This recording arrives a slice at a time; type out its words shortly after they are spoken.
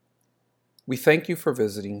We thank you for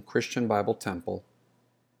visiting Christian Bible Temple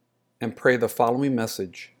and pray the following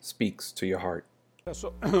message speaks to your heart. Let's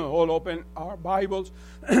all open our Bibles.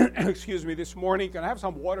 Excuse me, this morning. Can I have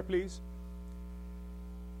some water, please?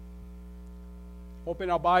 Open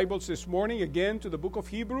our Bibles this morning again to the book of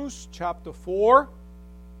Hebrews, chapter 4.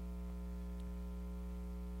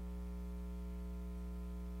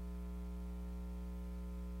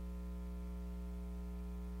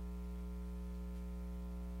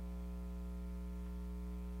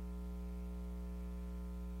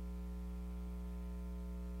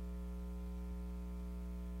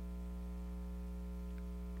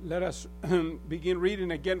 Let us begin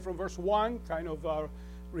reading again from verse 1, kind of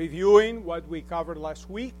reviewing what we covered last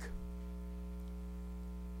week.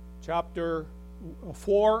 Chapter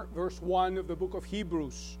 4, verse 1 of the book of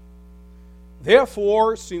Hebrews.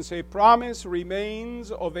 Therefore, since a promise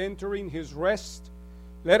remains of entering his rest,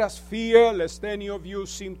 let us fear lest any of you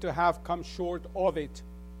seem to have come short of it.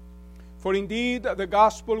 For indeed the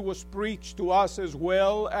gospel was preached to us as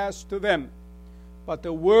well as to them. But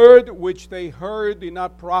the word which they heard did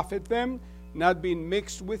not profit them, not being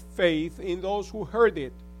mixed with faith in those who heard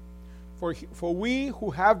it. For we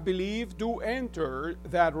who have believed do enter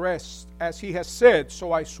that rest, as he has said,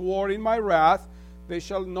 so I swore in my wrath, they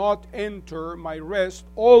shall not enter my rest,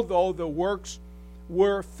 although the works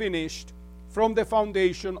were finished from the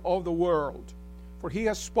foundation of the world. For he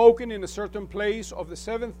has spoken in a certain place of the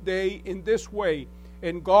seventh day in this way,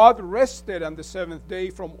 and God rested on the seventh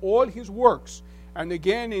day from all his works. And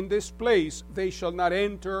again in this place they shall not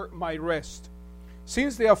enter my rest.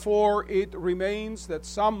 Since therefore it remains that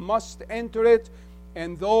some must enter it,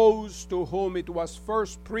 and those to whom it was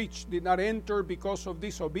first preached did not enter because of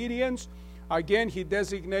disobedience, again he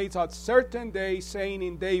designates a certain day, saying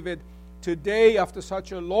in David, today after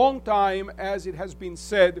such a long time as it has been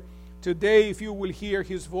said, today if you will hear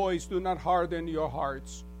his voice, do not harden your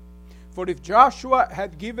hearts. For if Joshua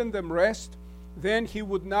had given them rest, then he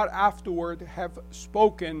would not afterward have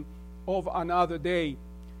spoken of another day.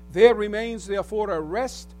 There remains therefore a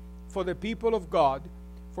rest for the people of God,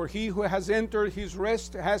 for he who has entered his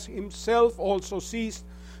rest has himself also ceased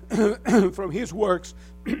from his works,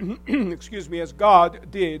 as God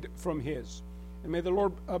did from his. And may the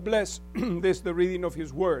Lord bless this, the reading of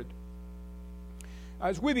his word.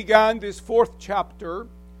 As we began this fourth chapter,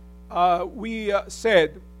 we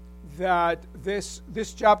said that this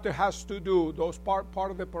chapter has to do, those part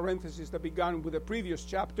of the parentheses that began with the previous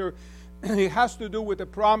chapter, it has to do with the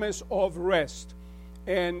promise of rest.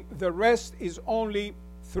 And the rest is only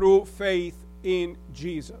through faith in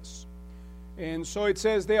Jesus. And so it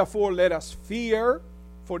says, therefore, let us fear,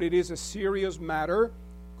 for it is a serious matter,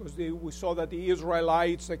 because we saw that the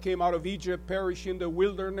Israelites that came out of Egypt perished in the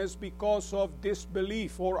wilderness because of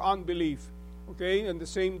disbelief or unbelief. Okay, and the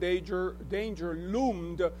same danger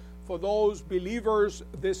loomed for those believers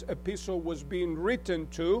this epistle was being written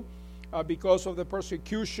to, because of the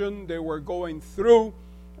persecution they were going through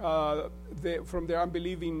from their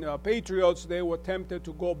unbelieving patriots. They were tempted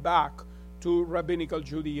to go back to rabbinical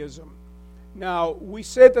Judaism. Now, we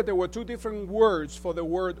said that there were two different words for the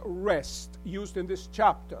word rest used in this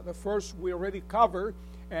chapter. The first we already covered,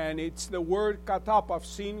 and it's the word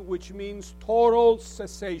katapavsin, which means total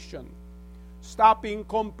cessation, stopping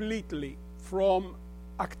completely from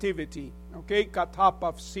activity. Okay,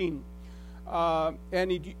 katapavsin.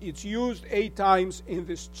 And it's used 8 times in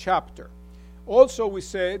this chapter. Also, we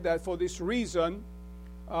said that for this reason,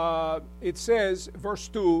 it says, verse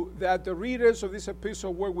 2, that the readers of this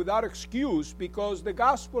epistle were without excuse because the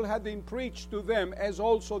gospel had been preached to them, as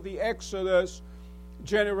also the Exodus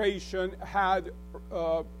generation had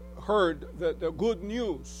heard the good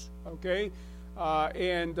news. Okay,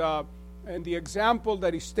 and the example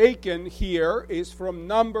that is taken here is from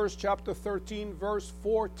Numbers chapter 13, verse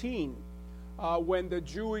 14, when the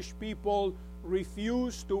Jewish people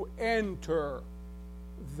refused to enter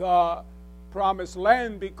the promised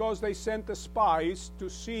land because they sent the spies to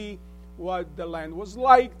see what the land was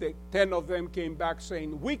like. 10 of them came back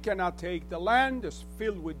saying, we cannot take the land, it's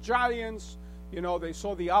filled with giants. You know, they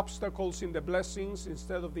saw the obstacles in the blessings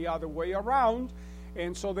instead of the other way around.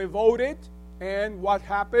 And so they voted. And what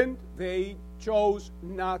happened? They chose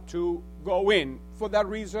not to go in. For that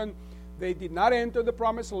reason, they did not enter the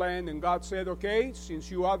promised land. And God said, okay,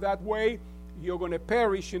 since you are that way, you're going to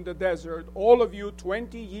perish in the desert. All of you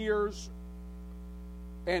 20 years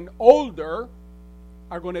and older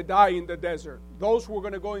are going to die in the desert. Those who are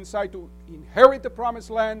going to go inside to inherit the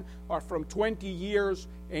promised land are from 20 years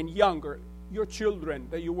and younger. Your children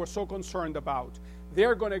that you were so concerned about,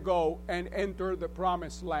 they're going to go and enter the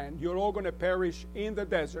promised land. You're all going to perish in the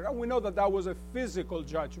desert. And we know that that was a physical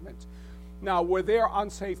judgment. Now, were there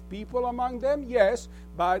unsaved people among them? Yes,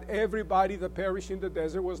 but everybody that perished in the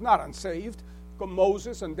desert was not unsaved.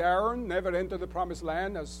 Moses and Aaron never entered the promised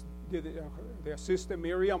land, as did their sister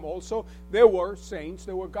Miriam also. They were saints,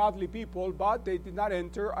 they were godly people, but they did not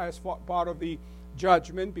enter as part of the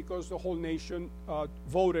judgment because the whole nation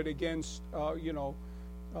voted against,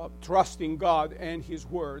 trusting God and His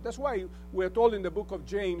Word. That's why we're told in the book of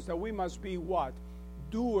James that we must be what?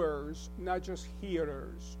 Doers, not just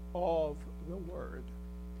hearers of the Word.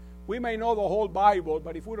 We may know the whole Bible,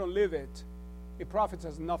 but if we don't live it, it profits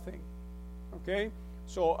us nothing. Okay?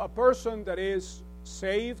 So a person that is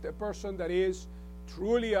saved, a person that is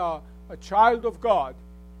truly a child of God,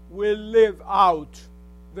 will live out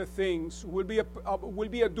the things, will be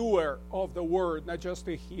a doer of the Word, not just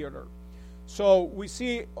a hearer. So we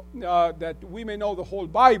see that we may know the whole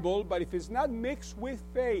Bible, but if it's not mixed with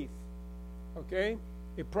faith, okay,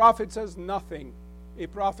 it profits us nothing.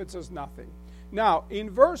 It profits us nothing. Now, in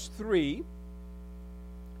verse 3,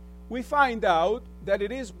 we find out that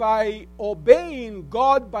it is by obeying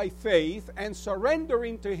God by faith and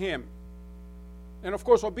surrendering to Him. And of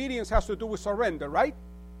course, obedience has to do with surrender, right?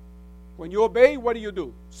 When you obey, what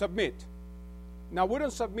do? Submit. Now, we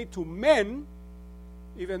don't submit to men,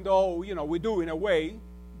 even though, we do in a way.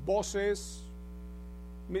 Bosses,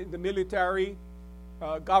 the military,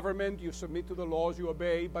 government, you submit to the laws, you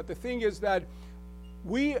obey. But the thing is that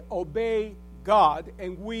we obey God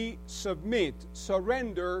and we submit,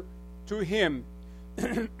 surrender to Him.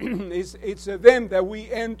 It's then that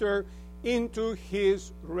we enter into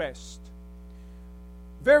His rest.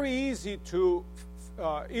 Very easy to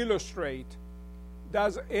illustrate.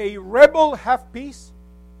 Does a rebel have peace?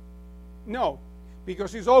 No,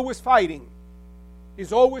 because he's always fighting.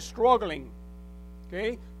 He's always struggling.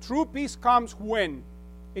 Okay? True peace comes when?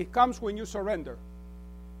 It comes when you surrender.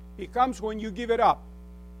 It comes when you give it up.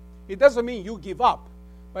 It doesn't mean you give up,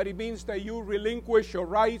 but it means that you relinquish your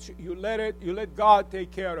rights, you let God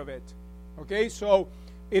take care of it. Okay? So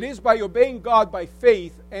it is by obeying God by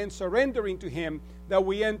faith and surrendering to Him that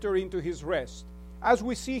we enter into His rest. As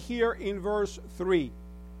we see here in verse 3.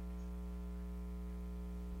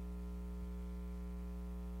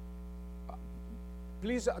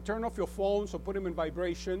 Please turn off your phones or put them in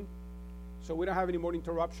vibration so we don't have any more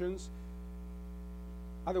interruptions.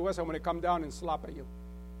 Otherwise, I'm going to come down and slap at you.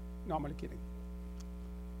 No, I'm only kidding.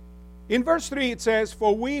 In verse 3 it says,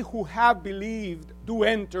 "For we who have believed do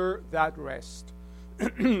enter that rest.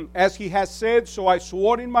 As He has said, so I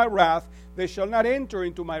swore in my wrath, they shall not enter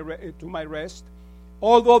into my rest,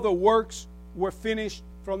 although the works were finished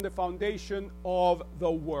from the foundation of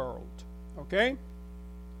the world." Okay?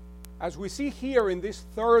 As we see here in this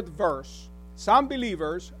third verse, some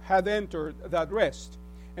believers have entered that rest.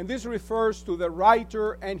 And this refers to the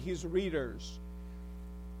writer and his readers.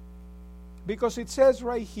 Because it says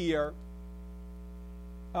right here,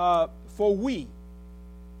 for we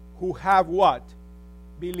who have what?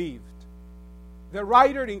 Believed. The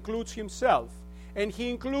writer includes himself, and he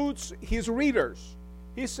includes his readers.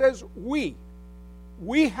 He says, we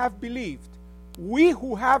have believed. We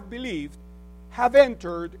who have believed have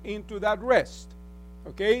entered into that rest.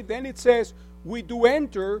 Okay? Then it says, we do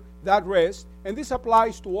enter that rest, and this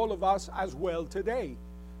applies to all of us as well today.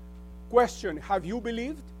 Question, have you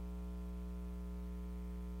believed?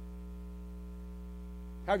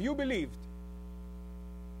 Have you believed?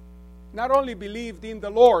 Not only believed in the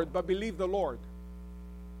Lord, but believed the Lord.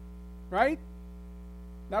 Right?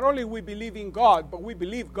 Not only we believe in God, but we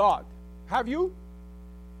believe God. Have you?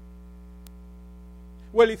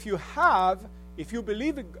 Well, if you have, if you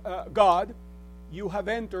believe in God, you have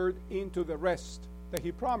entered into the rest that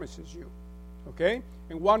He promises you. Okay?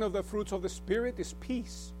 And one of the fruits of the Spirit is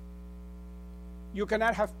peace. You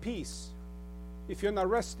cannot have peace if you're not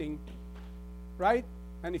resting, right?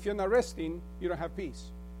 And if you're not resting, you don't have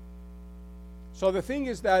peace. So the thing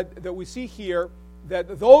is that we see here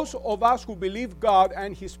that those of us who believe God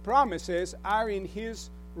and His promises are in His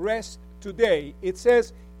rest today. It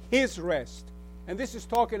says His rest. And this is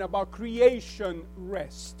talking about creation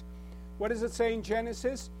rest. What does it say in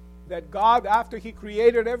Genesis? That God, after He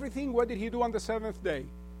created everything, what did He do on the seventh day?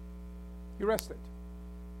 He rested.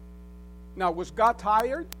 Now, was God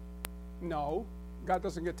tired? No, God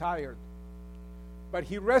doesn't get tired. But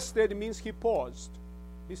He rested means He paused.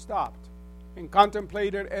 He stopped and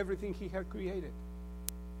contemplated everything He had created.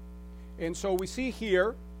 And so we see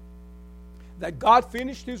here that God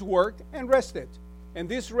finished His work and rested. And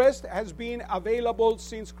this rest has been available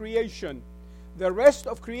since creation. The rest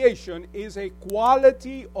of creation is a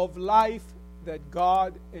quality of life that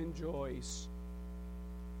God enjoys.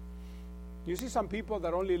 You see some people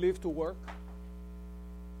that only live to work.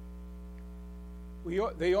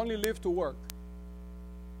 They only live to work.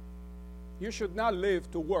 You should not live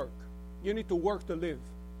to work. You need to work to live.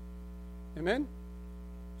 Amen?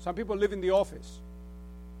 Some people live in the office,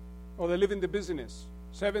 or they live in the business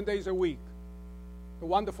 7 days a week. The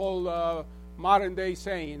wonderful modern day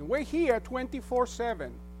saying, we're here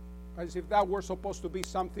 24/7, as if that were supposed to be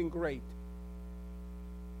something great.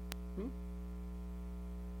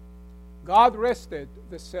 God rested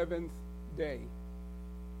the seventh day.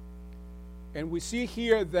 And we see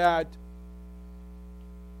here that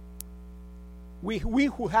we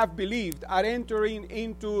who have believed are entering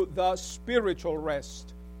into the spiritual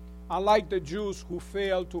rest, unlike the Jews who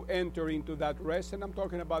failed to enter into that rest. And I'm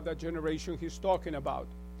talking about that generation he's talking about.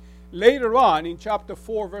 Later on in chapter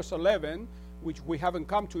 4, verse 11, which we haven't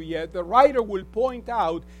come to yet, the writer will point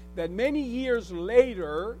out that many years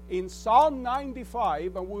later in Psalm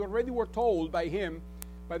 95, and we already were told by him,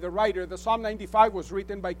 by the writer, that Psalm 95 was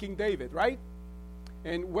written by King David, right?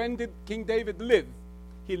 And when did King David live?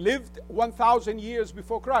 He lived 1,000 years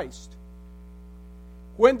before Christ.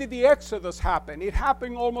 When did the Exodus happen? It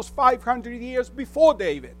happened almost 500 years before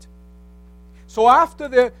David. So after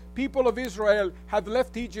the people of Israel had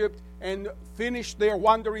left Egypt and finished their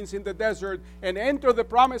wanderings in the desert and entered the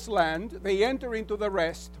promised land, they enter into the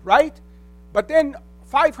rest, right? But then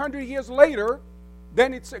 500 years later,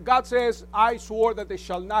 then God says, I swore that they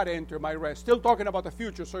shall not enter my rest. Still talking about the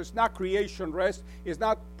future, so it's not creation rest, it's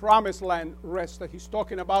not promised land rest that he's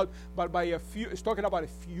talking about, but he's talking about a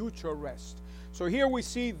future rest. So here we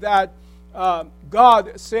see that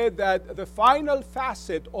God said that the final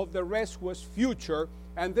facet of the rest was future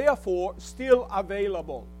and therefore still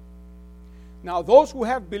available. Now those who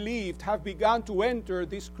have believed have begun to enter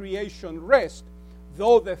this creation rest,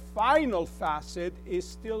 though the final facet is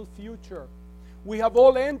still future. We have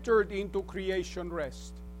all entered into creation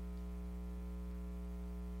rest.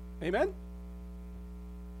 Amen?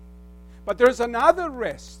 But there's another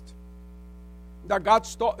rest that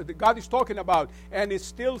God is talking about, and it's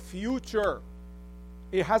still future.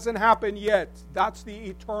 It hasn't happened yet. That's the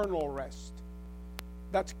eternal rest.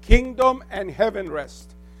 That's kingdom and heaven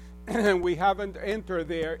rest. And we haven't entered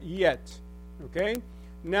there yet. Okay?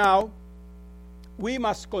 Now, we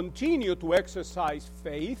must continue to exercise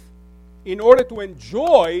faith in order to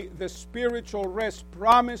enjoy the spiritual rest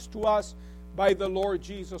promised to us by the Lord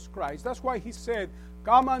Jesus Christ. That's why he said,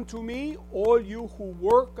 come unto me, all you who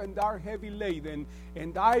work and are heavy laden,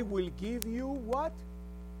 and I will give you what?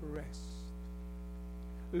 Rest.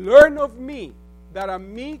 Learn of me, that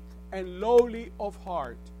am meek and lowly of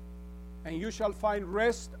heart, and you shall find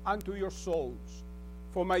rest unto your souls.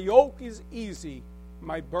 For my yoke is easy,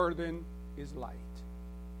 my burden is light.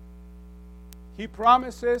 He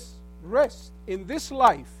promises rest in this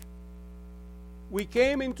life. We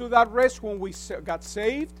came into that rest when we got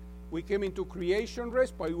saved. We came into creation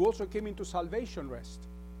rest, but we also came into salvation rest.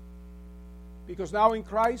 Because now in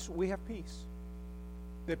Christ we have peace.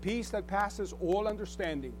 The peace that passes all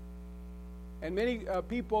understanding. And many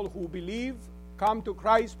people who believe come to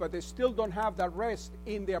Christ, but they still don't have that rest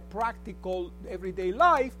in their practical everyday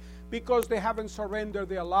life because they haven't surrendered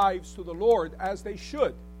their lives to the Lord as they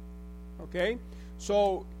should. Okay?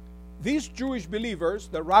 So these Jewish believers,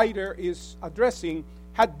 the writer is addressing,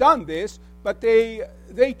 had done this, but they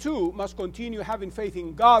too must continue having faith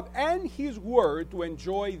in God and His Word to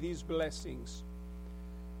enjoy these blessings.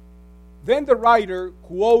 Then the writer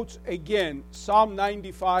quotes again Psalm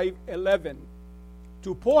 95:11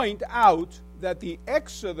 to point out that the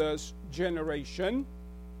Exodus generation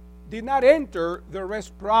did not enter the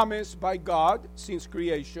rest promised by God since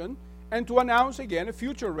creation, and to announce again a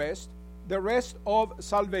future rest, the rest of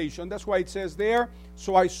salvation. That's why it says there,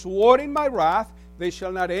 so I swore in my wrath, they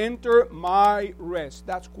shall not enter my rest.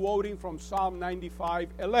 That's quoting from Psalm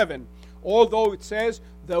 95:11. Although it says,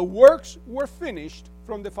 the works were finished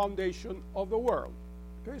from the foundation of the world.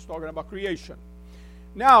 Okay, it's talking about creation.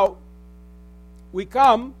 Now, we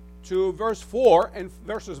come to verse 4 and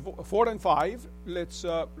verses 4 and 5. Let's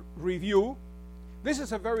review. This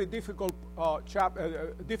is a very difficult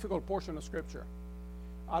difficult portion of Scripture.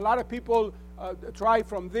 A lot of people try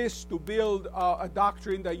from this to build a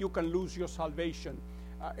doctrine that you can lose your salvation.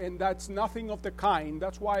 And that's nothing of the kind.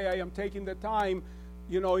 That's why I am taking the time,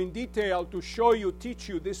 in detail to show you, teach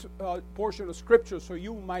you this portion of Scripture so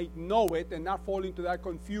you might know it and not fall into that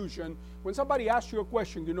confusion. When somebody asks you a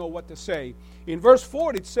question, you know what to say. In verse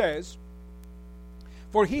 4 it says,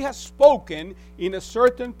 for he has spoken in a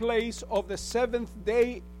certain place of the seventh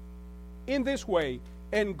day in this way,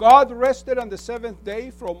 and God rested on the seventh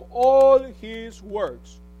day from all his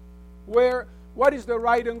works. What is the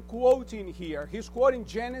writer quoting here? He's quoting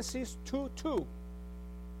Genesis 2:2.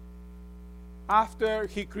 after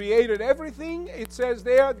he created everything, it says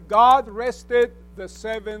there, God rested the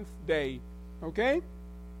seventh day. Okay?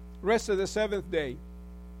 Rested the seventh day.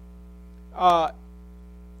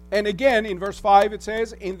 And again, in verse 5, it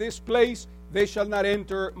says, in this place they shall not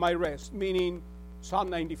enter my rest, meaning Psalm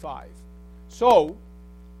 95. So,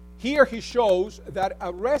 here he shows that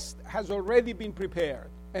a rest has already been prepared,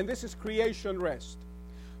 and this is creation rest.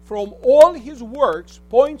 From all his works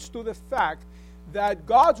points to the fact that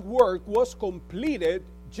God's work was completed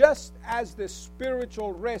just as the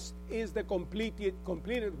spiritual rest is the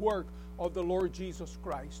completed work of the Lord Jesus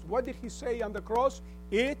Christ. What did he say on the cross?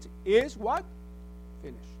 It is what?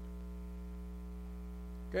 Finished.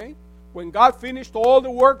 Okay? When God finished all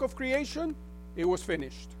the work of creation, it was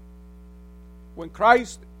finished. When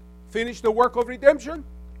Christ finished the work of redemption,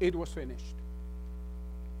 it was finished.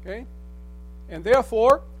 Okay? And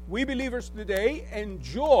therefore, we believers today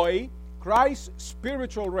enjoy Christ's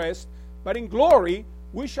spiritual rest, but in glory,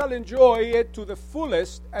 we shall enjoy it to the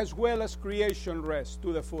fullest, as well as creation rest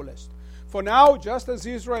to the fullest. For now, just as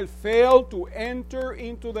Israel failed to enter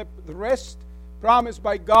into the rest promised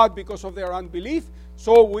by God because of their unbelief,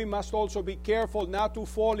 so we must also be careful not to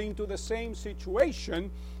fall into the same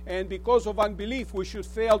situation, and because of unbelief, we should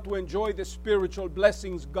fail to enjoy the spiritual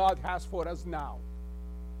blessings God has for us now.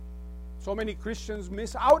 So many Christians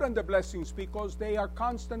miss out on the blessings because they are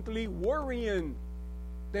constantly worrying.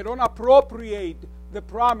 They don't appropriate the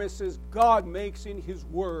promises God makes in His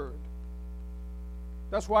Word.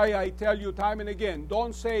 That's why I tell you time and again,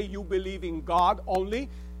 don't say you believe in God only.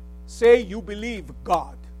 Say you believe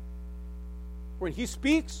God. When He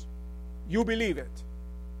speaks, you believe it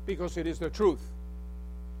because it is the truth.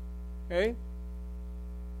 Okay?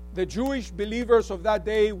 The Jewish believers of that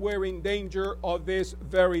day were in danger of this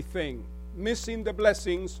very thing, missing the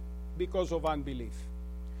blessings because of unbelief.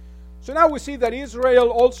 So now we see that Israel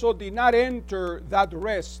also did not enter that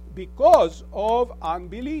rest because of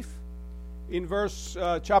unbelief. In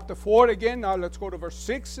chapter 4 again, now let's go to verse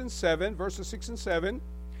 6 and 7, verses 6 and 7.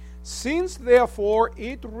 Since therefore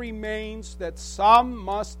it remains that some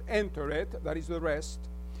must enter it, that is the rest,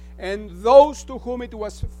 and those to whom it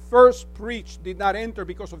was first preached did not enter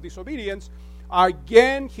because of disobedience,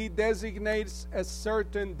 again he designates a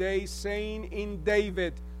certain day, saying in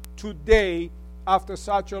David, today, after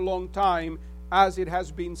such a long time, as it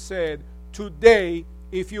has been said, today,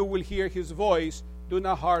 if you will hear his voice, do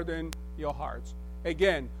not harden your hearts.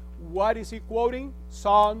 Again, what is he quoting?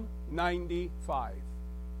 Psalm 95.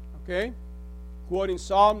 Okay? Quoting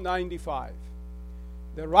Psalm 95.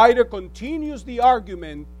 The writer continues the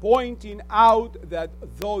argument, pointing out that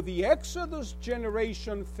though the Exodus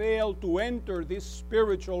generation failed to enter this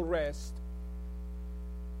spiritual rest,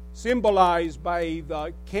 symbolized by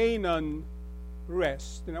the Canaan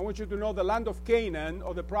rest. And I want you to know the land of Canaan,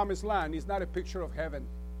 or the promised land, is not a picture of heaven.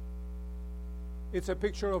 It's a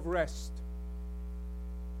picture of rest.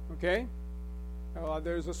 Okay?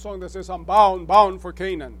 There's a song that says, I'm bound for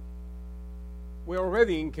Canaan. We're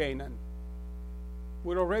already in Canaan.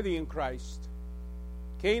 We're already in Christ.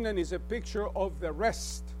 Canaan is a picture of the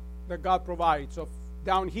rest that God provides, of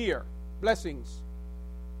down here, blessings,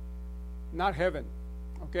 not heaven.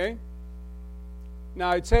 Okay?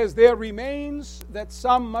 Now it says, there remains that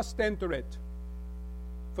some must enter it.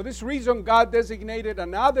 For this reason, God designated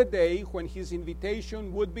another day when His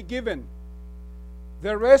invitation would be given.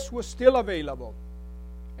 The rest was still available.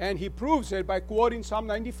 And He proves it by quoting Psalm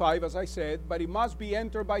 95, as I said, but it must be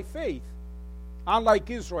entered by faith, unlike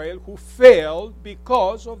Israel, who failed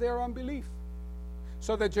because of their unbelief.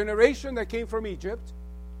 So the generation that came from Egypt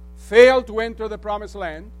failed to enter the promised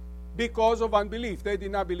land because of unbelief. They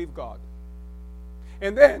did not believe God.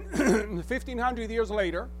 And then, 1,500 years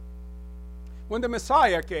later, when the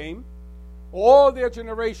Messiah came, all their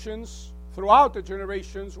generations, throughout the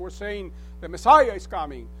generations, were saying, the Messiah is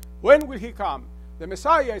coming. When will He come? The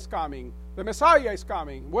Messiah is coming. The Messiah is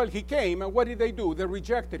coming. Well, He came, and what did they do? They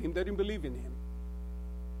rejected Him. They didn't believe in Him.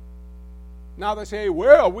 Now they say,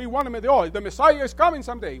 well, we want Him at all. The Messiah is coming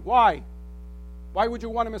someday. Why? Why would you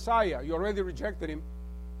want a Messiah? You already rejected Him.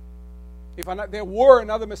 If there were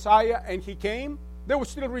another Messiah and He came, they would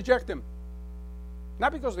still reject Him.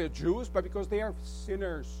 Not because they're Jews, but because they are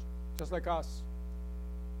sinners, just like us.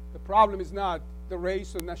 The problem is not the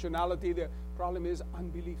race or nationality. The problem is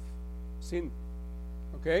unbelief, sin.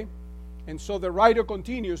 Okay? And so the writer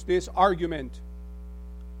continues this argument.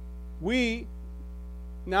 We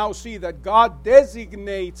now see that God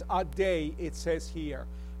designates a day, it says here.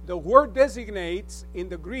 The word designates in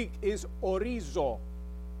the Greek is orizo,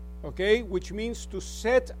 okay, which means to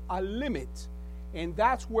set a limit. And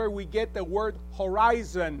that's where we get the word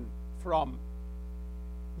horizon from.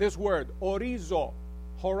 This word, orizo,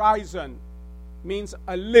 horizon, means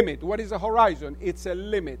a limit. What is a horizon? It's a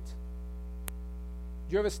limit.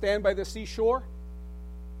 Do you ever stand by the seashore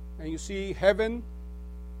and you see heaven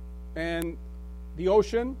and the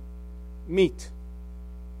ocean meet?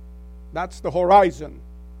 That's the horizon.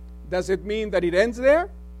 Does it mean that it ends there?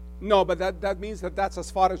 No, but that means that that's as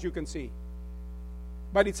far as you can see.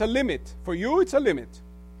 But it's a limit. For you, it's a limit.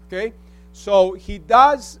 Okay? So he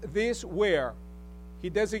does this where? He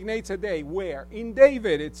designates a day. Where? In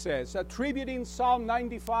David, it says, attributing Psalm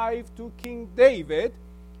 95 to King David,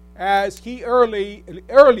 as he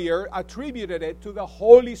earlier attributed it to the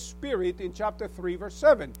Holy Spirit in chapter 3, verse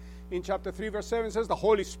 7. In chapter 3, verse 7 says, the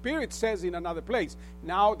Holy Spirit says in another place.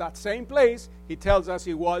 Now, that same place, he tells us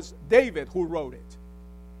it was David who wrote it.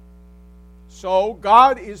 So,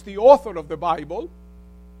 God is the author of the Bible,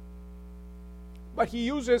 but he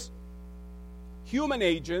uses human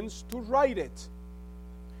agents to write it.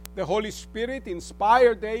 The Holy Spirit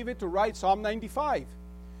inspired David to write Psalm 95.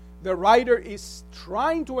 The writer is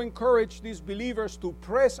trying to encourage these believers to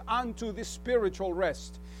press onto this spiritual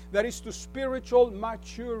rest. That is to spiritual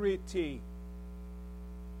maturity.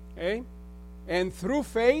 Okay? And through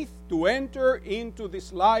faith to enter into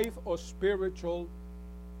this life of spiritual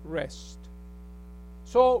rest.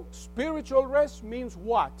 So, spiritual rest means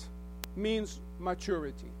what? Means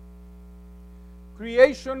maturity.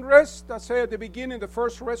 Creation rest, I say at the beginning, the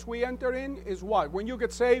first rest we enter in is what? When you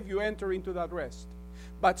get saved, you enter into that rest.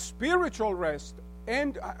 But spiritual rest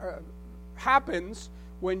happens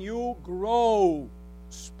when you grow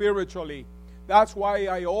spiritually. That's why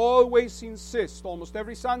I always insist, almost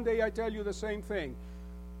every Sunday I tell you the same thing.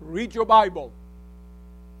 Read your Bible.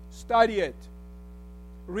 Study it.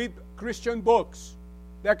 Read Christian books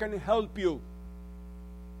that can help you.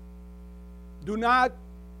 Do not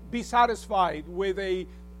be satisfied with a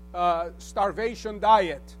starvation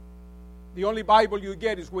diet. The only Bible you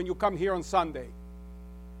get is when you come here on Sunday.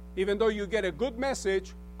 Even though you get a good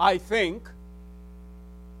message, I think,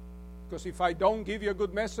 because if I don't give you a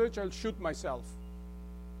good message, I'll shoot myself.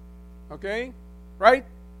 Okay? Right?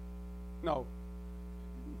 No.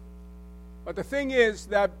 But the thing is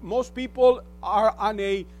that most people are on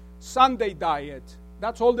a Sunday diet.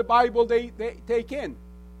 That's all the Bible they take in.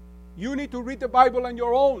 You need to read the Bible on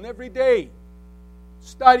your own every day.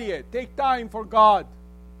 Study it. Take time for God.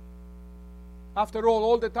 After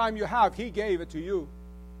all the time you have, He gave it to you.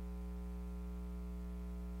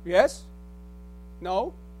 Yes?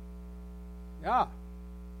 No? Yeah.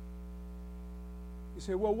 You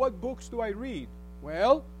say, well, what books do I read?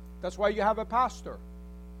 Well, that's why you have a pastor.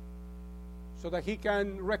 So that he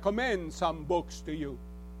can recommend some books to you.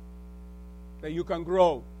 That you can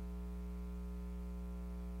grow.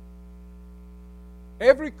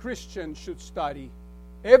 Every Christian should study.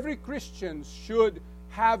 Every Christian should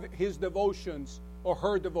have his devotions or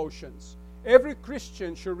her devotions. Every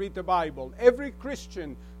Christian should read the Bible. Every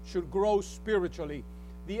Christian should grow spiritually.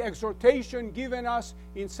 The exhortation given us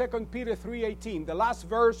in 2 Peter 3:18, the last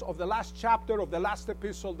verse of the last chapter of the last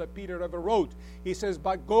epistle that Peter ever wrote. He says,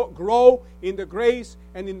 but grow in the grace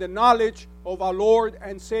and in the knowledge of our Lord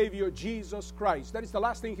and Savior Jesus Christ. That is the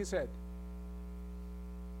last thing he said.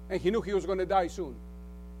 And he knew he was going to die soon.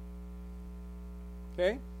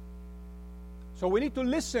 Okay? So we need to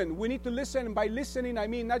listen. We need to listen. And by listening, I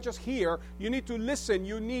mean not just hear. You need to listen.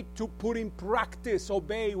 You need to put in practice,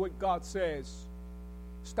 obey what God says.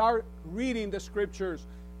 Start reading the Scriptures.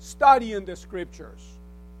 Studying the Scriptures.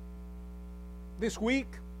 This week,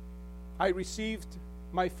 I received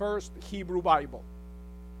my first Hebrew Bible.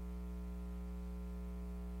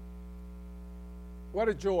 What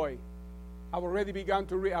a joy. I've already begun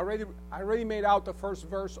to read. I already made out the first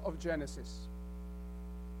verse of Genesis.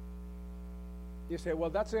 You say, well,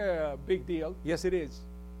 that's a big deal. Yes, it is.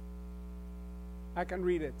 I can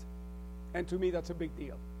read it. And to me, that's a big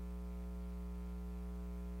deal.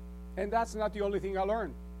 And that's not the only thing I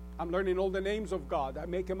learn. I'm learning all the names of God. I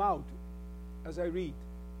make them out as I read.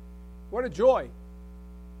 What a joy.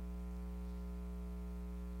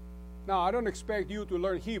 Now, I don't expect you to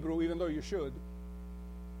learn Hebrew, even though you should.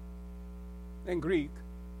 And Greek.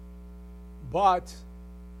 But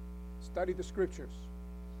study the Scriptures.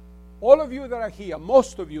 All of you that are here,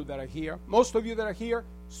 most of you that are here,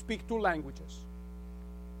 speak two languages.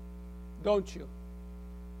 Don't you?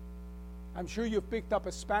 I'm sure you've picked up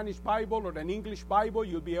a Spanish Bible or an English Bible.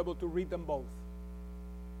 You'll be able to read them both.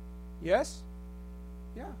 Yes?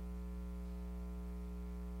 Yeah.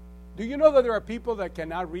 Do you know that there are people that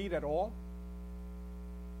cannot read at all?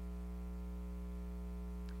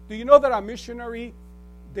 Do you know that our missionary,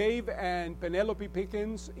 Dave and Penelope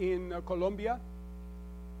Pickens in Colombia,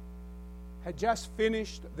 had just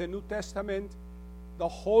finished the New Testament, the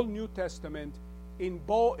whole New Testament, in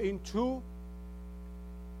two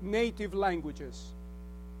native languages,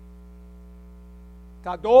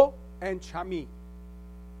 Tado and Chami.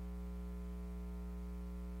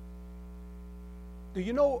 Do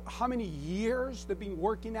you know how many years they've been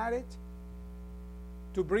working at it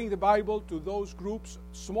to bring the Bible to those groups,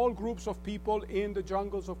 small groups of people in the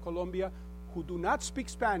jungles of Colombia who do not speak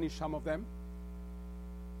Spanish, some of them,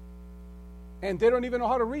 and they don't even know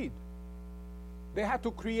how to read? They had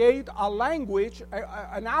to create a language,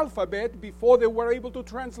 an alphabet, before they were able to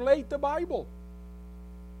translate the Bible.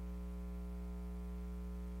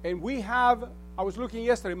 And we have, I was looking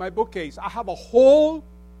yesterday in my bookcase, I have a whole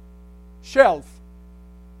shelf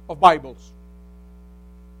of Bibles.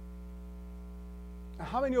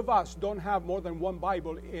 How many of us don't have more than one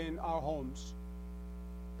Bible in our homes?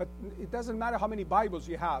 But it doesn't matter how many Bibles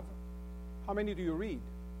you have. How many do you read?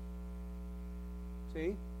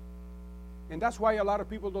 See? And that's why a lot of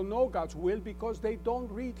people don't know God's will, because they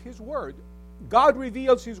don't read His Word. God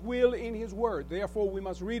reveals His will in His Word. Therefore, we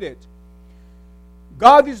must read it.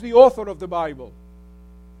 God is the author of the Bible.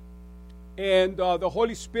 And the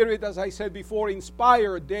Holy Spirit, as I said before,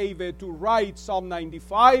 inspired David to write Psalm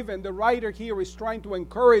 95. And the writer here is trying to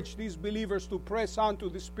encourage these believers to press on to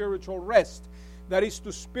the spiritual rest. That is,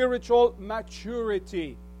 to spiritual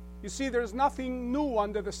maturity. You see, there's nothing new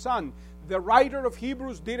under the sun. The writer of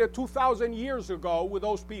Hebrews did it 2,000 years ago with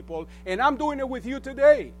those people. And I'm doing it with you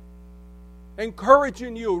today.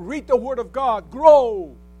 Encouraging you. Read the Word of God.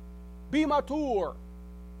 Grow. Be mature.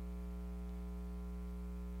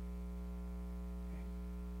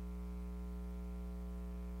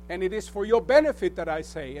 And it is for your benefit that I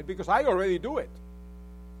say it, because I already do it.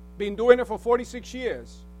 Been doing it for 46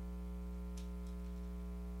 years.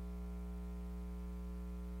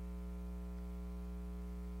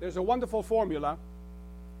 There's a wonderful formula.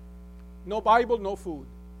 No Bible, no food.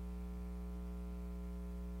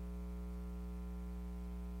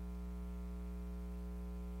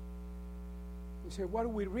 You say, what do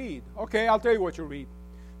we read? Okay, I'll tell you what you read.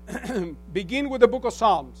 Begin with the book of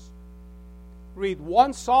Psalms. Read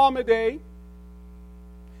one psalm a day,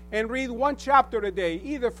 and read one chapter a day,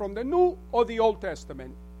 either from the New or the Old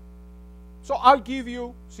Testament. So I'll give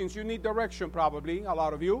you, since you need direction probably, a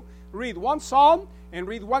lot of you, read one psalm and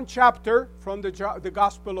read one chapter from the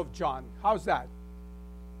Gospel of John. How's that?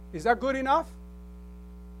 Is that good enough?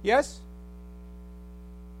 Yes?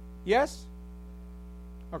 Yes?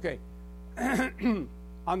 Okay.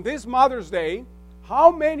 On this Mother's Day, how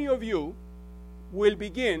many of you will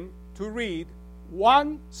begin to read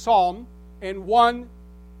one psalm and one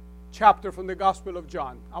chapter from the Gospel of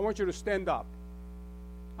John? I want you to stand up.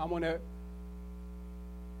 I'm going to...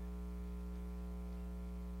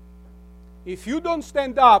 If you don't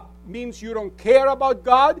stand up, means you don't care about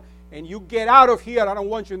God, and you get out of here. I don't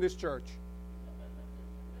want you in this church.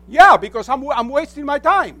 Yeah, because I'm wasting my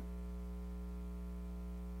time.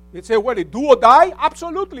 You'd say, well, do or die?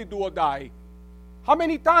 Absolutely do or die. How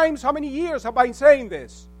many times, how many years have I been saying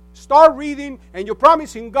this? Start reading, and you're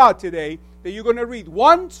promising God today that you're going to read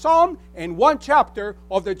one psalm and one chapter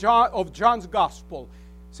of John's Gospel.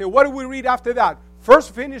 Say, what do we read after that?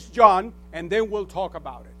 First finish John, and then we'll talk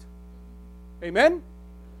about it. Amen?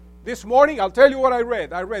 This morning, I'll tell you what I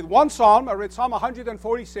read. I read one psalm. I read Psalm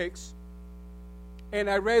 146. And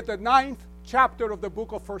I read the 9th chapter of the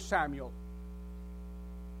book of 1 Samuel.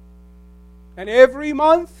 And every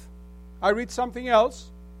month, I read something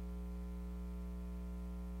else.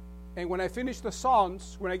 And when I finish the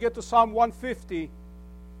Psalms, when I get to Psalm 150,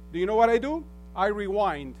 do you know what I do? I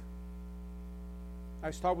rewind.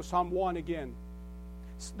 I start with Psalm 1 again.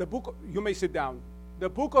 You may sit down. The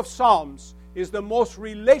book of Psalms is the most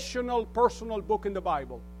relational, personal book in the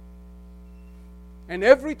Bible. And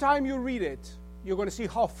every time you read it, you're going to see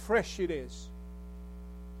how fresh it is.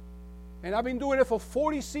 And I've been doing it for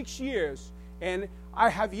 46 years, and I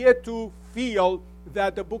have yet to feel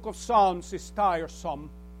that the book of Psalms is tiresome.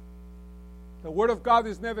 The Word of God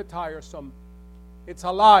is never tiresome. It's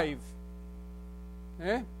alive.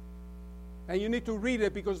 And you need to read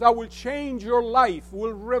it, because that will change your life,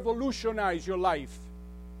 will revolutionize your life.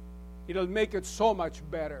 It'll make it so much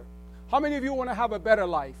better. How many of you want to have a better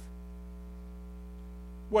life?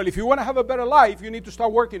 Well, if you want to have a better life, you need to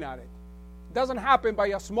start working at it. It doesn't happen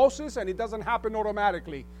by osmosis, and it doesn't happen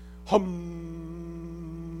automatically.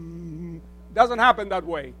 Doesn't happen that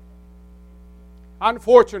way.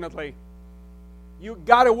 Unfortunately. You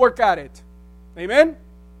got to work at it. Amen?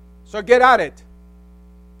 So get at it.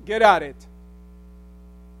 Get at it.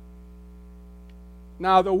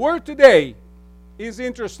 Now, the word today is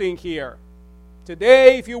interesting here.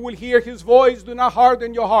 Today, if you will hear His voice, do not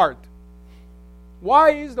harden your heart.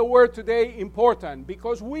 Why is the word today important?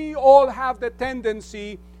 Because we all have the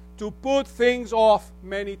tendency to put things off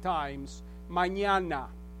many times. Mañana.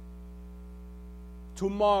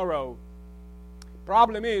 Tomorrow.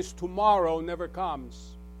 Problem is, tomorrow never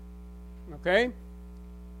comes. Okay?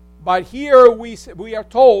 But here we are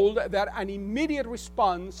told that an immediate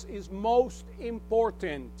response is most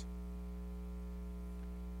important.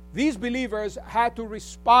 These believers had to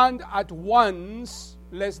respond at once,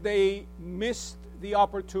 lest they missed the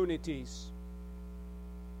opportunities.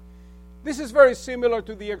 This is very similar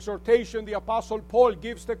to the exhortation the Apostle Paul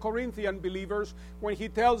gives the Corinthian believers when he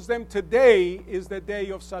tells them, today is the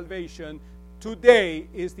day of salvation. Today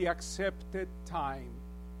is the accepted time.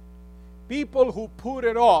 People who put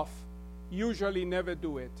it off usually never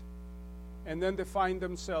do it. And then they find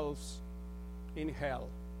themselves in hell.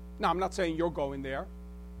 Now, I'm not saying you're going there,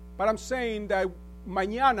 but I'm saying that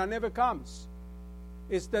mañana never comes.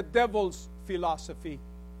 It's the devil's philosophy.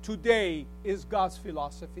 Today is God's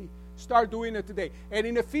philosophy. Start doing it today. And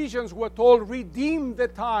in Ephesians, we're told, redeem the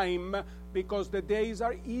time because the days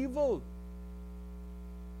are evil.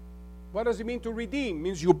 What does it mean to redeem? It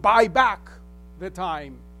means you buy back the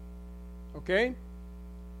time. Okay?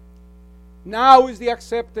 Now is the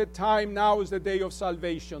accepted time. Now is the day of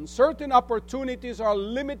salvation. Certain opportunities are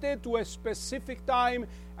limited to a specific time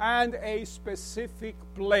and a specific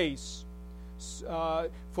place.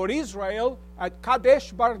 For Israel, at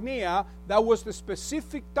Kadesh Barnea, that was the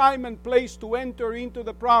specific time and place to enter into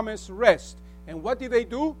the promised rest. And what did they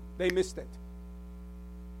do? They missed it.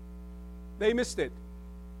 They missed it.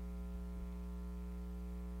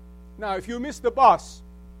 Now, if you miss the bus,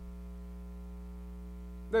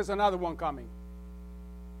 there's another one coming.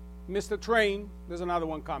 Miss the train, there's another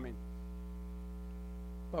one coming.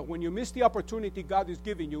 But when you miss the opportunity God is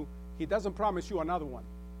giving you, He doesn't promise you another one.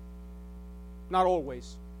 Not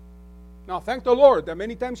always. Now, thank the Lord that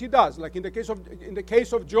many times He does, like in the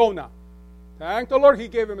case of Jonah. Thank the Lord He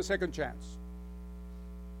gave him a second chance.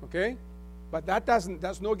 Okay? But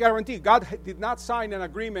that's no guarantee. God did not sign an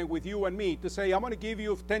agreement with you and me to say, I'm going to give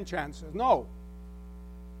you 10 chances. No.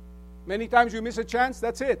 Many times you miss a chance,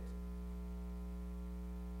 that's it.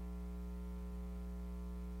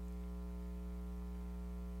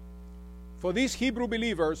 For these Hebrew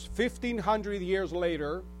believers, 1,500 years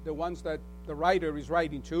later, the ones that the writer is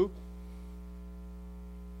writing to,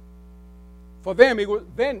 for them,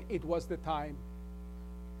 it was the time.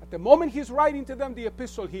 At the moment he's writing to them the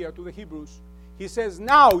epistle here to the Hebrews, he says,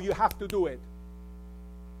 now you have to do it.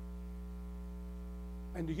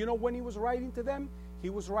 And do you know when he was writing to them? He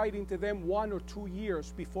was writing to them 1 or 2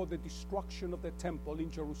 years before the destruction of the temple in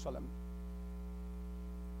Jerusalem.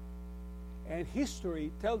 And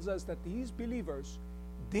history tells us that these believers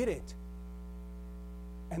did it.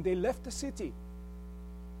 And they left the city.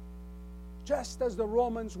 Just as the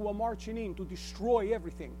Romans were marching in to destroy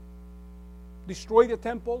everything. Destroy the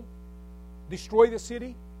temple. Destroy the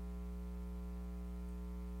city.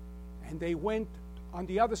 And they went on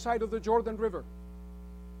the other side of the Jordan River.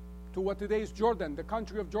 To what today is Jordan, the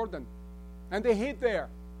country of Jordan. And they hid there.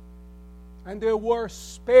 And they were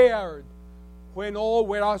spared.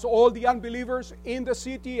 Whereas all the unbelievers in the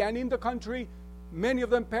city and in the country, many of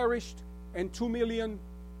them perished, and 2 million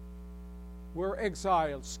were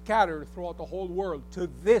exiled, scattered throughout the whole world to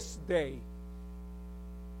this day.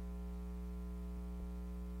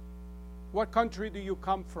 What country do you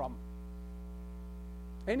come from?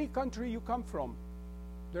 Any country you come from,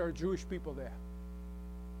 there are Jewish people there.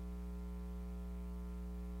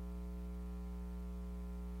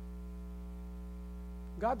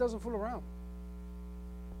 God doesn't fool around.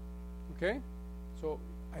 Okay? So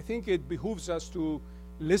I think it behooves us to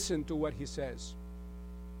listen to what he says.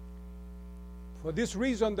 For this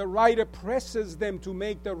reason, the writer presses them to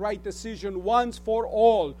make the right decision once for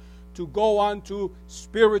all, to go on to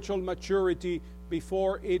spiritual maturity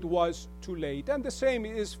before it was too late. And the same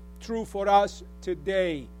is true for us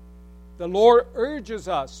today. The Lord urges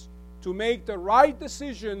us to make the right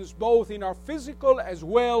decisions both in our physical as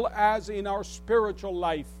well as in our spiritual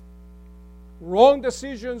life. Wrong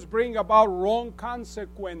decisions bring about wrong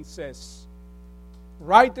consequences.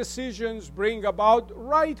 Right decisions bring about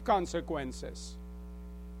right consequences.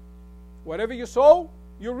 Whatever you sow,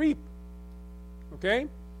 you reap. Okay?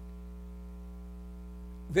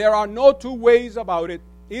 There are no two ways about it.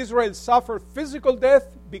 Israel suffered physical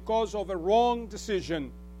death because of a wrong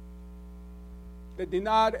decision. They did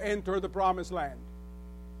not enter the promised land.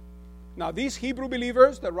 Now, these Hebrew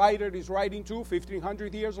believers, the writer is writing to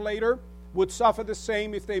 1,500 years later, would suffer the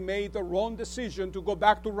same if they made the wrong decision to go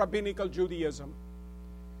back to rabbinical Judaism.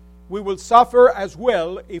 we will suffer as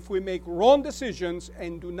well if we make wrong decisions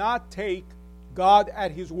and do not take God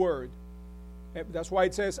at His word. That's why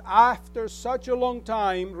it says, after such a long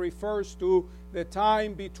time, refers to the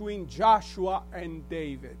time between Joshua and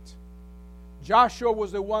David. Joshua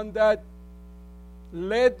was the one that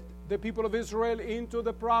led the people of Israel into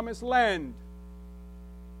the promised land.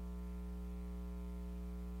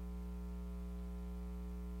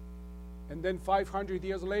 And then 500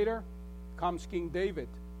 years later comes King David.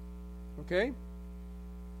 Okay?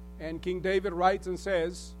 And King David writes and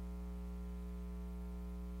says,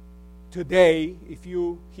 today, if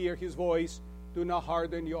you hear his voice, do not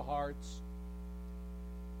harden your hearts.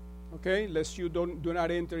 Okay? Lest you do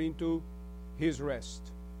not enter into his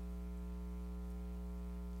rest.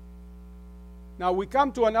 Now we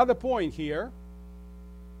come to another point here.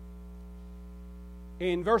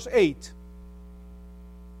 In verse 8.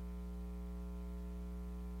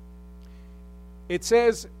 It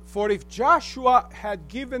says, for if Joshua had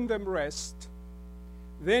given them rest,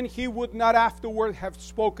 then he would not afterward have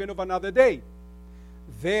spoken of another day.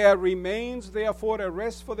 There remains therefore a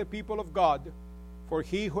rest for the people of God, for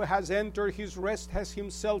he who has entered his rest has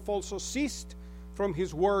himself also ceased from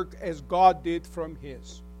his work as God did from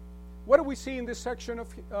his. What do we see in this section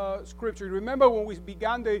of Scripture? Remember when we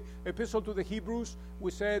began the epistle to the Hebrews,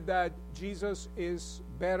 we said that Jesus is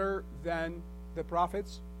better than the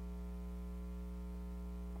prophets?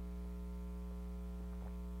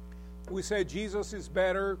 We said Jesus is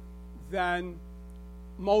better than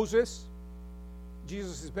Moses.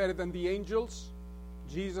 Jesus is better than the angels.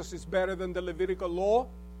 Jesus is better than the Levitical law.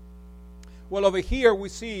 Well, over here we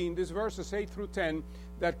see in these verses 8 through 10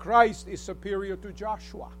 that Christ is superior to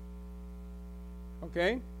Joshua.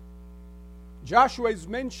 Okay? Joshua is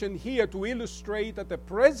mentioned here to illustrate that the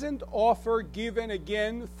present offer given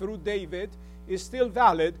again through David is still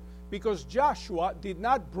valid, because Joshua did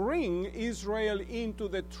not bring Israel into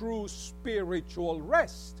the true spiritual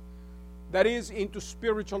rest. That is, into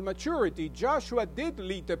spiritual maturity. Joshua did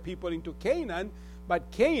lead the people into Canaan, but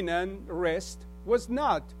Canaan rest was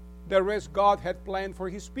not the rest God had planned for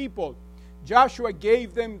his people. Joshua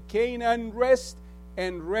gave them Canaan rest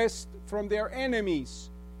and rest from their enemies,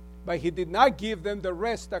 but he did not give them the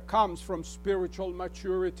rest that comes from spiritual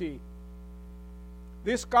maturity.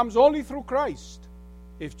 This comes only through Christ.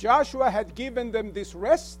 If Joshua had given them this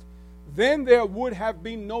rest, then there would have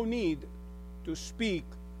been no need to speak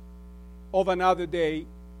of another day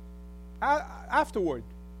afterward.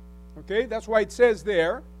 Okay, that's why it says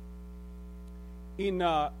there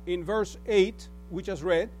in verse 8, we just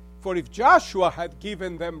read, for if Joshua had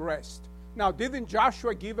given them rest. Now, didn't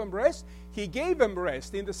Joshua give them rest? He gave them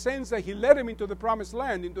rest in the sense that he led them into the promised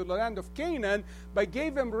land, into the land of Canaan, but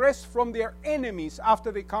gave them rest from their enemies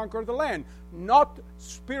after they conquered the land. Not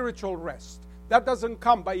spiritual rest. That doesn't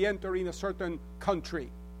come by entering a certain country.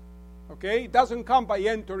 Okay? It doesn't come by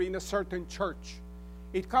entering a certain church.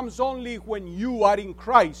 It comes only when you are in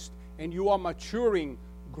Christ and you are maturing,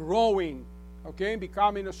 growing, okay,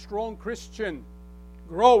 becoming a strong Christian,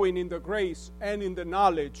 growing in the grace and in the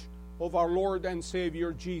knowledge of our Lord and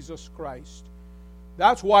Savior Jesus Christ.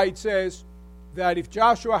 That's why it says that if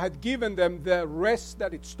Joshua had given them the rest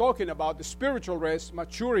that it's talking about, the spiritual rest,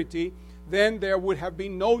 maturity, then there would have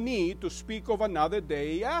been no need to speak of another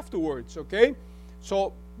day afterwards, okay?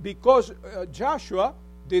 So, because Joshua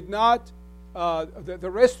did not, the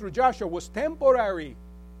rest through Joshua was temporary,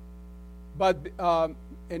 but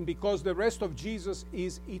and because the rest of Jesus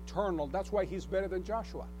is eternal. That's why he's better than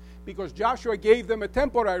Joshua. Because Joshua gave them a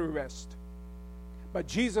temporary rest. But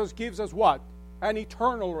Jesus gives us what? An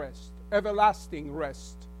eternal rest, everlasting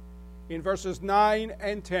rest. In verses 9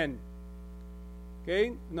 and 10.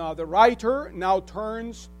 Okay, now the writer now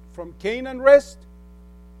turns from Canaan rest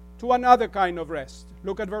to another kind of rest.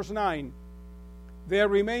 Look at verse 9. There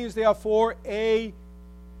remains therefore a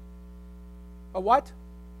what?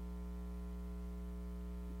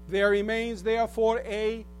 There remains therefore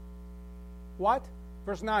a what?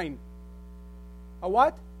 Verse 9. A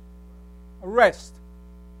what? A rest.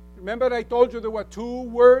 Remember I told you there were two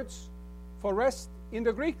words for rest in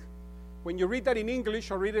the Greek? When you read that in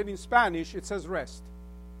English or read it in Spanish, it says rest.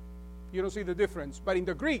 You don't see the difference. But in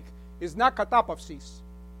the Greek, it's not katapausis.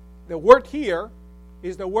 The word here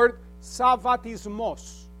is the word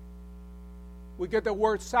sabbatismos. We get the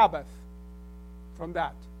word Sabbath from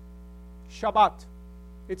that. Shabbat.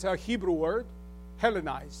 It's a Hebrew word,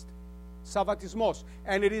 Hellenized. Sabbatismos.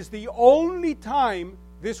 And it is the only time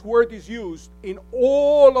this word is used in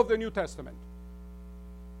all of the New Testament.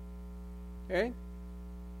 Okay?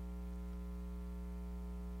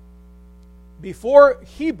 Before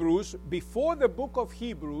the book of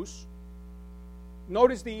Hebrews,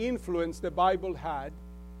 Notice the influence the Bible had,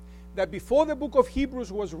 that before the book of Hebrews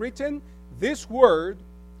was written, this word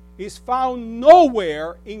is found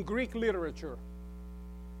nowhere in Greek literature.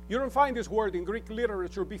 You don't find this word in Greek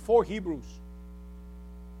literature before Hebrews.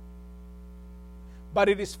 But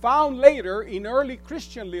it is found later in early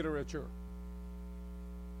Christian literature,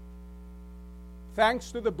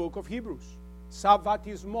 thanks to the book of Hebrews.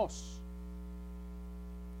 Sabbatismos.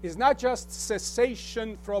 It's not just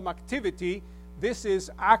cessation from activity. This is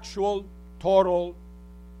actual, total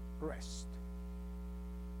rest.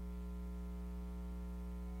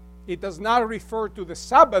 It does not refer to the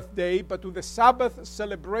Sabbath day, but to the Sabbath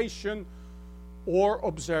celebration or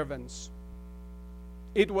observance.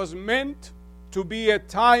 It was meant to be a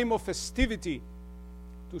time of festivity,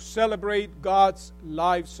 to celebrate God's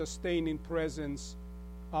life-sustaining presence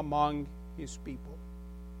among His people.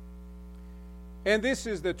 And this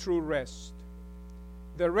is the true rest.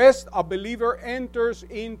 The rest a believer enters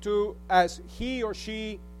into as he or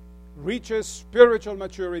she reaches spiritual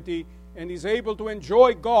maturity and is able to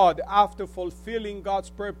enjoy God after fulfilling God's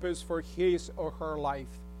purpose for his or her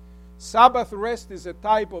life. Sabbath rest is a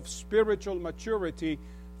type of spiritual maturity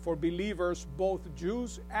for believers, both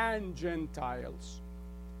Jews and Gentiles.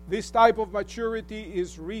 This type of maturity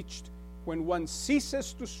is reached when one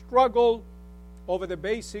ceases to struggle over the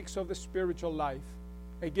basics of the spiritual life.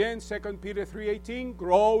 Again, 2 Peter 3:18,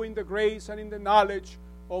 grow in the grace and in the knowledge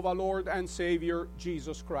of our Lord and Savior,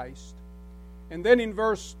 Jesus Christ. And then in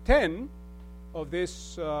verse 10 of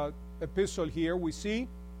this epistle here, we see,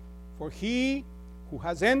 for he who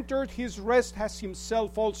has entered his rest has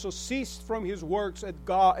himself also ceased from his works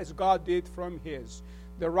as God did from his.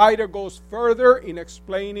 The writer goes further in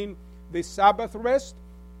explaining the Sabbath rest.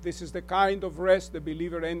 This is the kind of rest the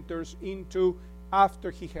believer enters into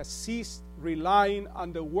after he has ceased relying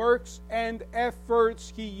on the works and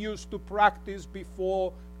efforts he used to practice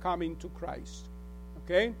before coming to Christ.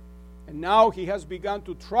 Okay? And now he has begun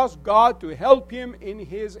to trust God to help him in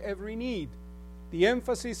his every need. The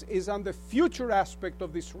emphasis is on the future aspect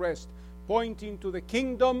of this rest, pointing to the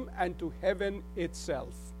kingdom and to heaven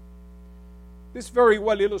itself. This very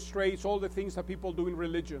well illustrates all the things that people do in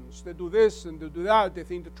religions. They do this and they do that. They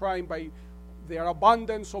think to try and by their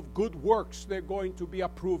abundance of good works, they're going to be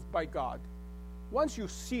approved by God. Once you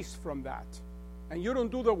cease from that, and you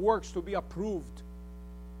don't do the works to be approved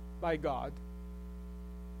by God,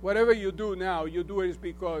 whatever you do now, you do it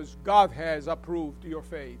because God has approved your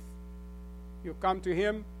faith. You come to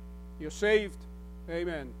Him, you're saved,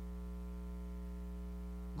 amen.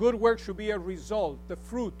 Good work should be a result, the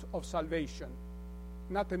fruit of salvation,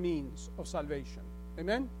 not the means of salvation.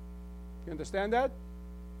 Amen? You understand that?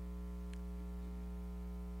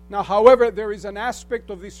 Now, however, there is an aspect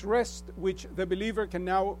of this rest which the believer can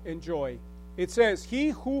now enjoy. It says, he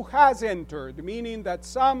who has entered, meaning that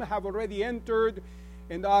some have already entered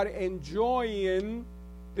and are enjoying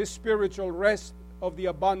this spiritual rest of the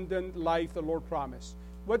abundant life the Lord promised.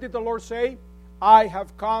 What did the Lord say? I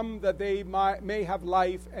have come that they may have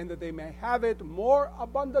life and that they may have it more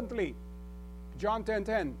abundantly. John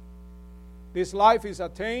 10:10. This life is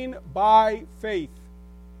attained by faith.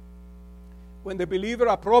 When the believer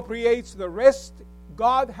appropriates the rest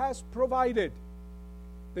God has provided,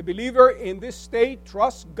 the believer in this state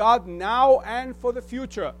trusts God now and for the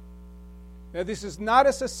future. Now, this is not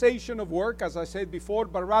a cessation of work, as I said before,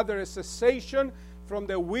 but rather a cessation from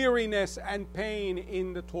the weariness and pain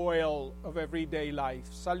in the toil of everyday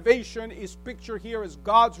life. Salvation is pictured here as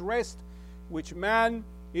God's rest, which man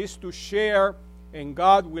is to share, and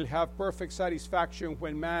God will have perfect satisfaction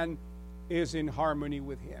when man is in harmony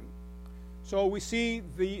with Him. So we see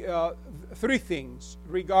the three things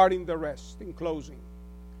regarding the rest in closing.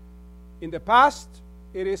 In the past,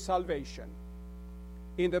 it is salvation.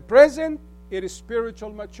 In the present, it is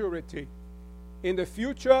spiritual maturity. In the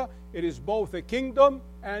future, it is both the kingdom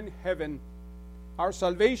and heaven. Our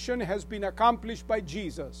salvation has been accomplished by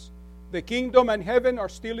Jesus. The kingdom and heaven are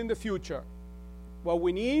still in the future. What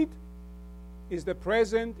we need is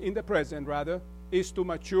is to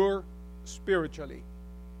mature spiritually.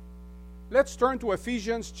 Let's turn to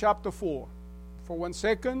Ephesians chapter 4 for 1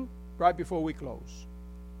 second, right before we close.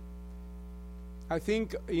 I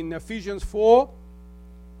think in Ephesians 4,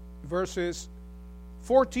 verses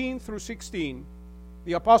 14 through 16,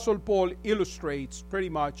 the Apostle Paul illustrates pretty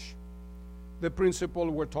much the principle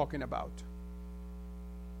we're talking about.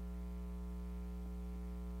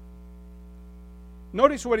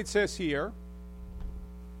 Notice what it says here.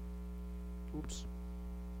 Oops.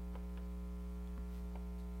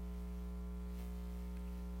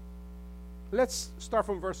 Let's start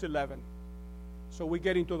from verse 11, so we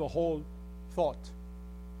get into the whole thought.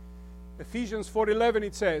 Ephesians 4:11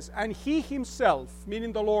 it says, "And he himself,"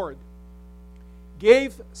 meaning the Lord,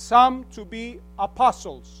 "gave some to be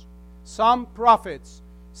apostles, some prophets,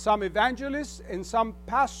 some evangelists, and some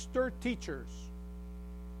pastor teachers."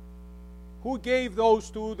 Who gave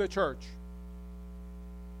those to the church?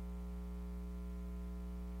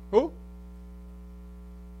 Who?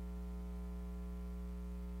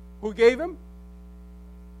 Who gave them?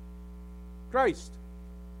 Christ.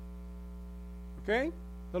 Okay?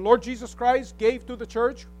 The Lord Jesus Christ gave to the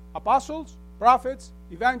church apostles, prophets,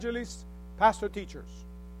 evangelists, pastor teachers.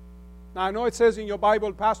 Now I know it says in your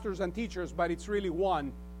Bible pastors and teachers, but it's really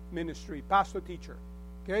one ministry, pastor teacher.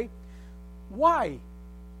 Okay? Why?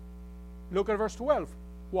 Look at verse 12.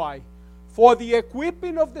 Why? For the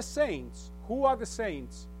equipping of the saints. Who are the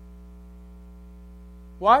saints?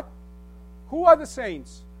 What? Who are the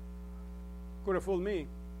saints? Could have fooled me.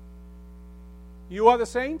 You are the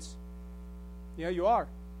saints? Yeah, you are.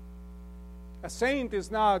 A saint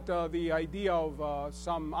is not the idea of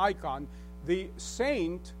some icon. The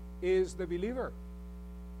saint is the believer.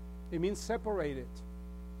 It means separated.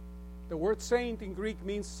 The word saint in Greek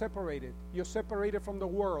means separated. You're separated from the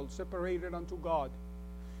world, separated unto God.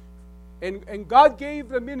 And God gave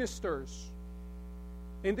the ministers.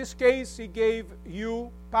 In this case, He gave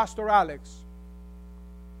you, Pastor Alex,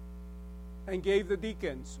 and gave the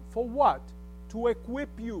deacons. For what? To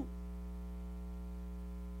equip you.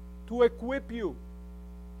 To equip you.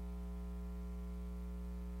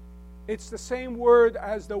 It's the same word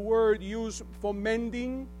as the word used for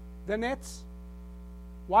mending the nets.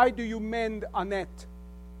 Why do you mend a net?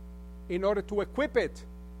 In order to equip it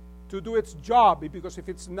to do its job. Because if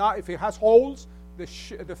it has holes, the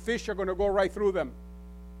fish are going to go right through them.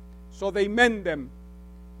 So they mend them.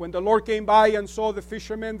 When the Lord came by and saw the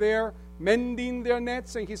fishermen there mending their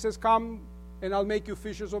nets, and He says, "Come and I'll make you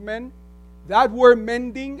fishers of men." That word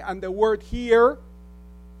mending and the word here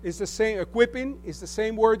is the same, equipping is the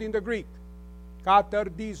same word in the Greek.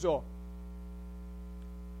 Katardizo.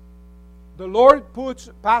 The Lord puts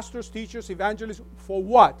pastors, teachers, evangelists for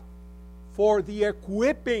what? For the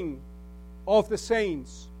equipping of the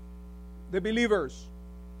saints, the believers.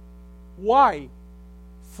 Why?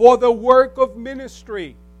 For the work of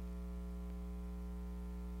ministry.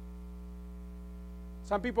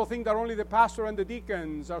 Some people think that only the pastor and the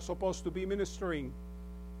deacons are supposed to be ministering.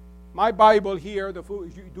 My Bible here,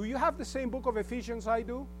 do you have the same book of Ephesians I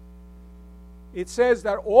do? It says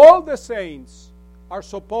that all the saints are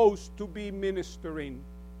supposed to be ministering.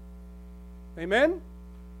 Amen?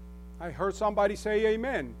 I heard somebody say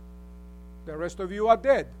amen. The rest of you are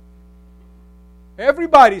dead.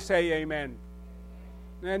 Everybody say amen.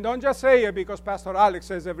 And don't just say it because Pastor Alex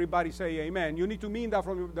says everybody say amen. You need to mean that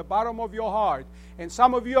from the bottom of your heart. And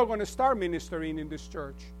some of you are going to start ministering in this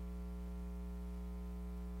church.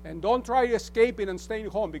 And don't try escaping and staying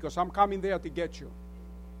home because I'm coming there to get you.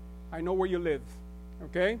 I know where you live.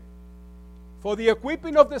 Okay? For the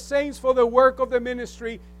equipping of the saints for the work of the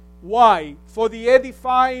ministry. Why? For the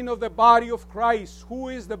edifying of the body of Christ. Who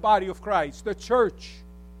is the body of Christ? The church.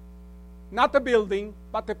 Not the building,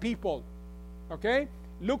 but the people. Okay?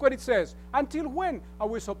 Look what it says. Until when are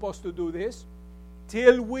we supposed to do this?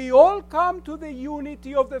 Till we all come to the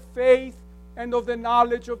unity of the faith and of the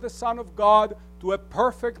knowledge of the Son of God, to a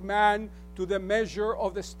perfect man, to the measure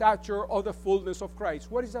of the stature of the fullness of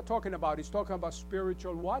Christ. What is that talking about? It's talking about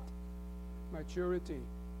spiritual what? Maturity.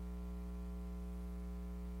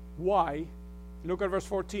 Why? Look at verse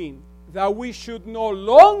 14. That we should no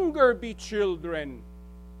longer be children.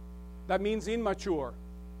 That means immature.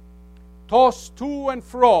 Tossed to and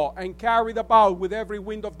fro and carried about with every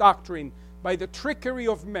wind of doctrine by the trickery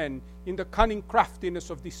of men in the cunning craftiness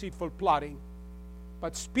of deceitful plotting.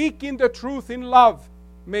 But speaking the truth in love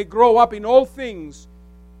may grow up in all things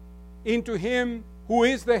into Him who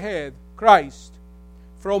is the head, Christ,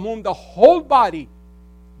 from whom the whole body,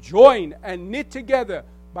 joined and knit together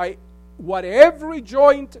by what every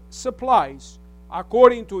joint supplies,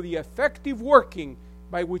 according to the effective working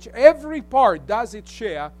by which every part does its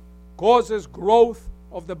share, causes growth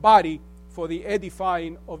of the body for the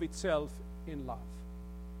edifying of itself in love.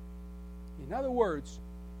 In other words,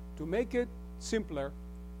 to make it simpler,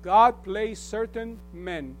 God placed certain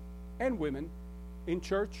men and women in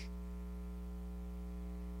church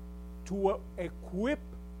to equip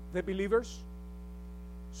the believers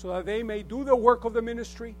so that they may do the work of the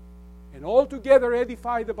ministry and all together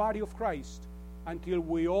edify the body of Christ until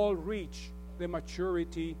we all reach the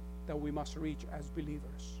maturity that we must reach as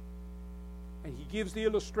believers. And he gives the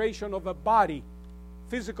illustration of a body,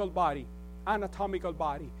 physical body, anatomical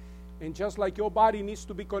body. And just like your body needs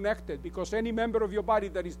to be connected, because any member of your body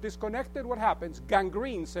that is disconnected, what happens?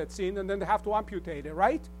 Gangrene sets in, and then they have to amputate it,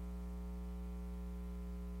 right?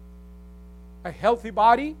 A healthy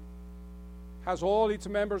body has all its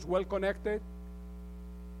members well connected.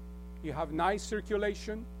 You have nice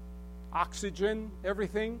circulation, oxygen,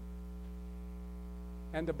 everything,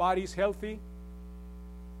 and the body is healthy.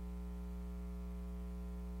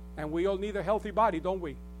 And we all need a healthy body, don't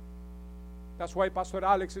we? That's why Pastor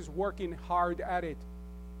Alex is working hard at it.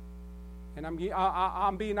 And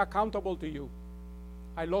I'm being accountable to you.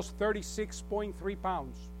 I lost 36.3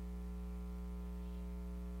 pounds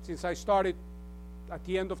since I started at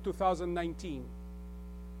the end of 2019.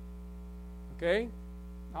 Okay?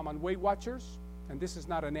 I'm on Weight Watchers, and this is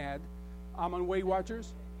not an ad. I'm on Weight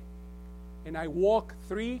Watchers, and I walk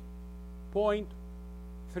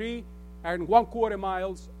 3.3 and 1/4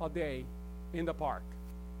 miles a day in the park.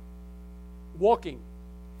 Walking.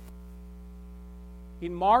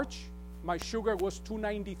 In March, my sugar was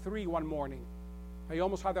 293 one morning. I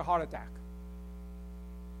almost had a heart attack.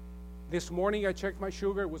 This morning I checked my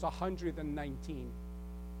sugar, it was 119.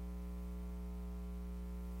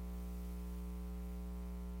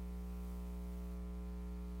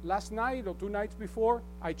 Last night or 2 nights before,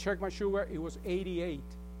 I checked my sugar, it was 88.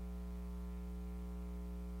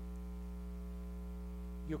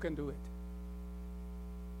 You can do it.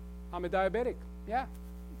 I'm a diabetic, yeah,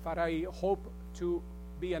 but I hope to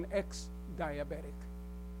be an ex-diabetic,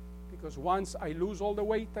 because once I lose all the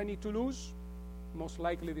weight I need to lose, most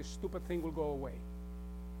likely this stupid thing will go away,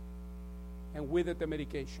 and with it the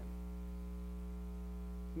medication.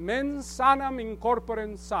 Mens sanam in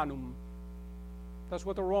corpore sanum. That's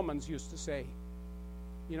what the Romans used to say.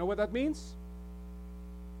 You know what that means?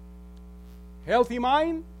 Healthy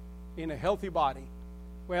mind in a healthy body.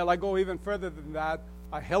 Well, I go even further than that.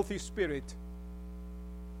 A healthy spirit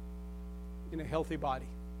in a healthy body.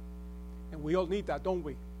 And we all need that, don't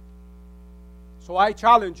we? So I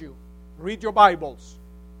challenge you, read your Bibles.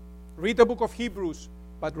 Read the book of Hebrews,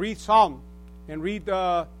 but read some. And read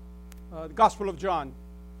the Gospel of John,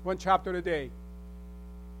 1 chapter a day.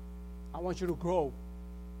 I want you to grow.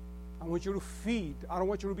 I want you to feed. I don't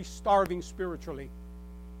want you to be starving spiritually.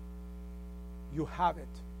 You have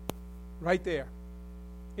it right there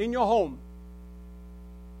in your home.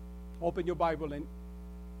 Open your Bible and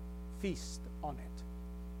feast on it.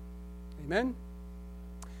 Amen.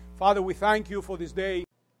 Father, we thank you for this day.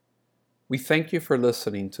 We thank you for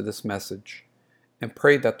listening to this message and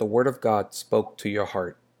pray that the Word of God spoke to your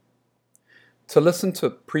heart. To listen to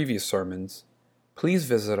previous sermons, please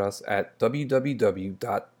visit us at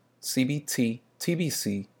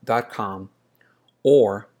www.cbttbc.com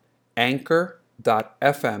or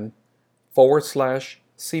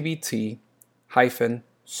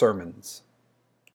anchor.fm/CBT-sermons.